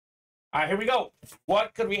All right, here we go.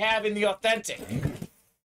 What could we have in the authentic?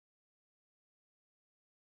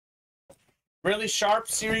 Really sharp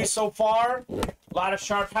series so far. A lot of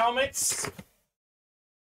sharp helmets.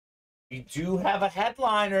 We do have a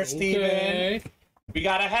headliner, Steven. Okay. We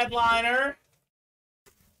got a headliner.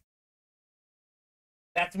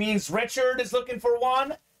 That means Richard is looking for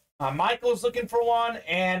one. Michael's looking for one.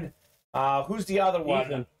 And who's the other one?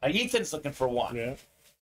 Ethan. Ethan's looking for one. Yeah.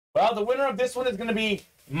 Well, the winner of this one is going to be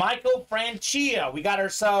Michael Francia. We got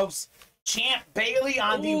ourselves Champ Bailey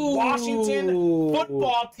on the Washington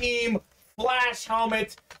football team flash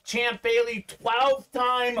helmet. Champ Bailey,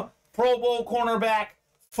 12-time Pro Bowl cornerback,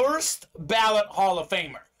 first ballot Hall of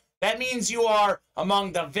Famer. That means you are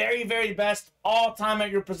among the very, very best all-time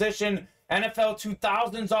at your position. NFL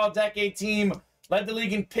 2000s All-Decade team, led the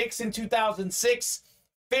league in picks in 2006,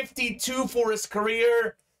 52 for his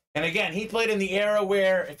career. And again, he played in the era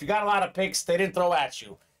where if you got a lot of picks, they didn't throw at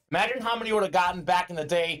you. Imagine how many you would have gotten back in the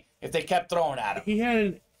day if they kept throwing at him. He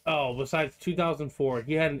had besides 2004,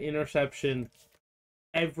 he had an interception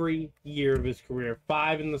every year of his career.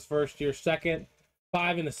 5 in his first year,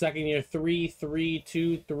 5 in the second year, 3, 3,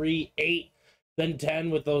 2, 3, 8, then 10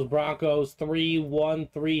 with those Broncos, 3, 1,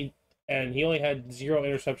 3, and he only had 0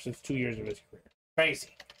 interceptions 2 years of his career. Crazy.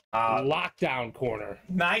 Lockdown corner.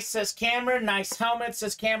 Nice, says Cameron. Nice helmet,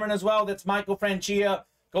 says Cameron as well. That's Michael Francia.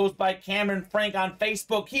 Goes by Cameron Frank on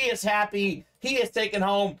Facebook. He is happy. He has taken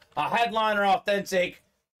home a headliner authentic.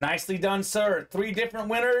 Nicely done, sir. 3 different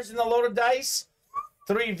winners in the loaded dice.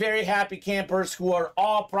 3 very happy campers who are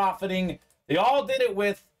all profiting. They all did it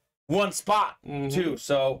with 1 spot, too.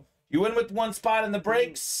 So you win with 1 spot in the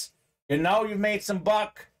breaks. You know you've made some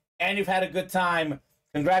buck, and you've had a good time.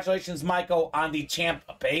 Congratulations, Michael, on the Champ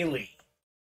Bailey.